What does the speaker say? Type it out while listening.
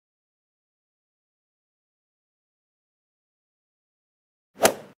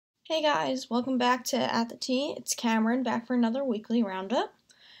Hey guys, welcome back to At the Tee. It's Cameron back for another weekly roundup.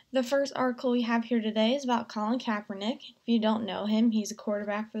 The first article we have here today is about Colin Kaepernick. If you don't know him, he's a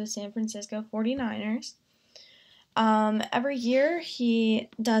quarterback for the San Francisco 49ers. Every year he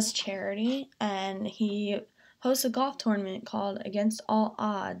does charity and he hosts a golf tournament called Against All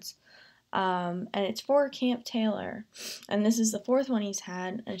Odds. And it's for Camp Taylor. And this is the fourth one he's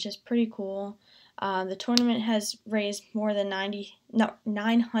had, and it's just pretty cool. The tournament has raised more than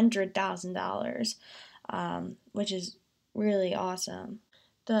 $900,000, which is really awesome.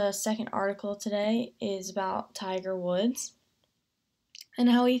 The second article today is about Tiger Woods and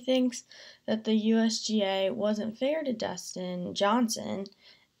how he thinks that the USGA wasn't fair to Dustin Johnson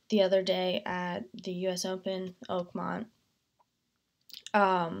the other day at the US Open Oakmont.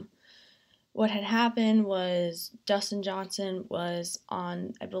 What had happened was Dustin Johnson was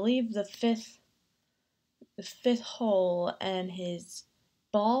on, I believe, the fifth hole, and his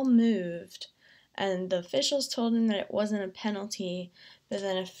ball moved, and the officials told him that it wasn't a penalty, but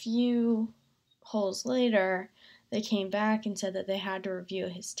then a few holes later, they came back and said that they had to review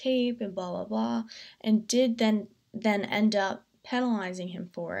his tape and blah, blah, blah, and did then end up penalizing him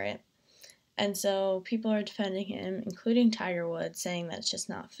for it. And so people are defending him, including Tiger Woods, saying that it's just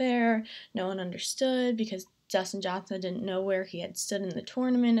not fair. No one understood because Dustin Johnson didn't know where he had stood in the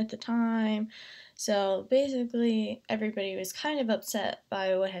tournament at the time. So basically, everybody was kind of upset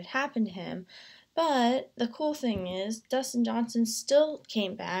by what had happened to him. But the cool thing is, Dustin Johnson still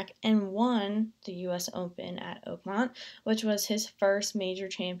came back and won the US Open at Oakmont, which was his first major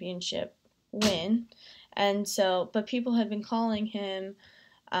championship win. And so, but people have been calling him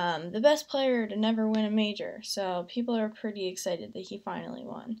the best player to never win a major, so people are pretty excited that he finally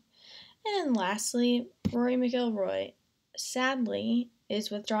won. And lastly, Rory McIlroy, sadly, is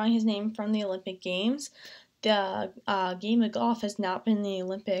withdrawing his name from the Olympic Games. The game of golf has not been in the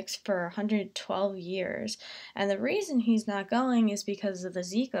Olympics for 112 years, and the reason he's not going is because of the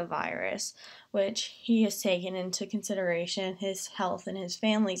Zika virus, which he has taken into consideration his health and his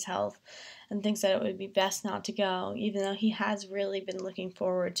family's health, and thinks that it would be best not to go, even though he has really been looking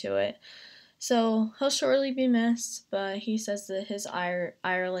forward to it. So he'll surely be missed, but he says that his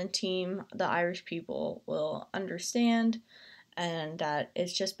Ireland team, the Irish people, will understand, and that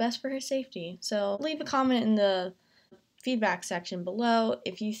it's just best for his safety. So leave a comment in the feedback section below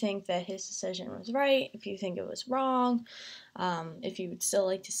if you think that his decision was right, if you think it was wrong, if you would still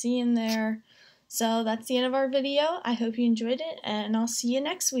like to see him there. So that's the end of our video. I hope you enjoyed it, and I'll see you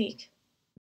next week.